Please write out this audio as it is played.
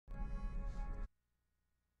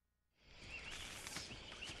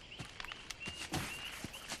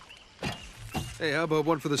Hey, how about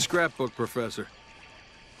one for the scrapbook, Professor?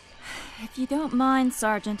 If you don't mind,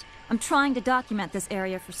 Sergeant, I'm trying to document this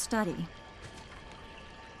area for study.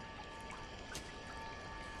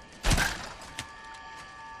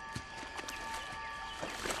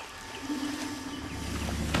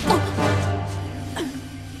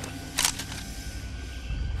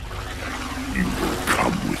 You will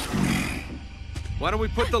come with me. Why don't we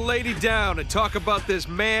put the lady down and talk about this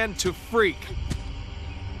man to freak?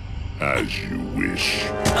 As you wish.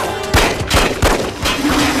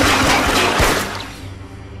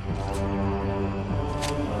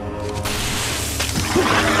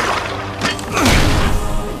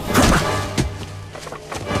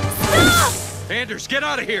 Anders, get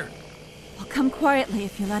out of here! I'll come quietly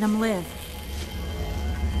if you let him live.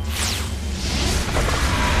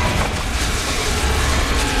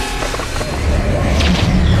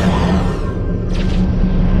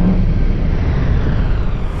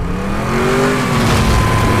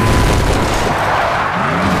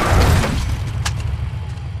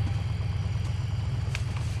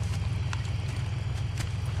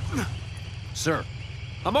 Sir.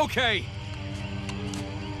 I'm okay.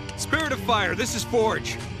 Spirit of Fire, this is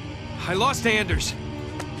Forge. I lost Anders.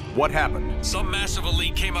 What happened? Some massive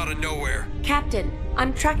elite came out of nowhere. Captain,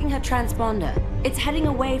 I'm tracking her transponder. It's heading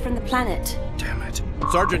away from the planet. Damn it.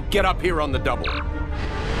 Sergeant, get up here on the double.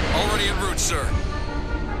 Already en route, sir.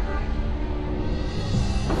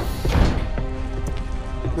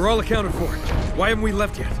 We're all accounted for. Why haven't we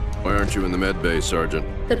left yet? Why aren't you in the med bay, Sergeant?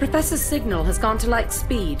 The Professor's signal has gone to light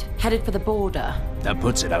speed, headed for the border. That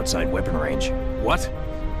puts it outside weapon range. What?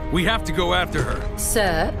 We have to go after her.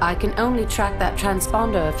 Sir, I can only track that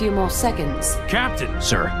transponder a few more seconds. Captain!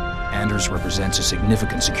 Sir, Anders represents a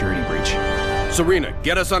significant security breach. Serena,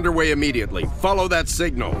 get us underway immediately. Follow that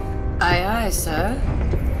signal. Aye, aye, sir.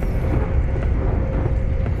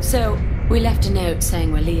 So, we left a note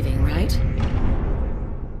saying we're leaving, right?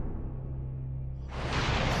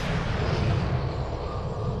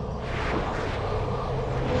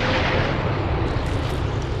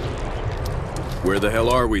 Where the hell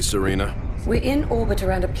are we, Serena? We're in orbit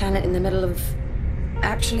around a planet in the middle of...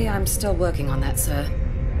 Actually, I'm still working on that, sir.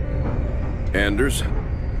 Anders?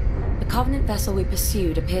 The Covenant vessel we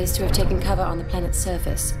pursued appears to have taken cover on the planet's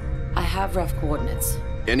surface. I have rough coordinates.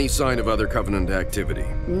 Any sign of other Covenant activity?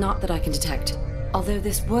 Not that I can detect. Although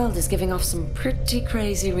this world is giving off some pretty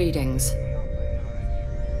crazy readings.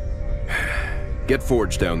 Get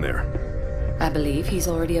Forge down there. I believe he's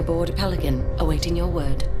already aboard a Pelican, awaiting your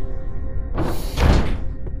word.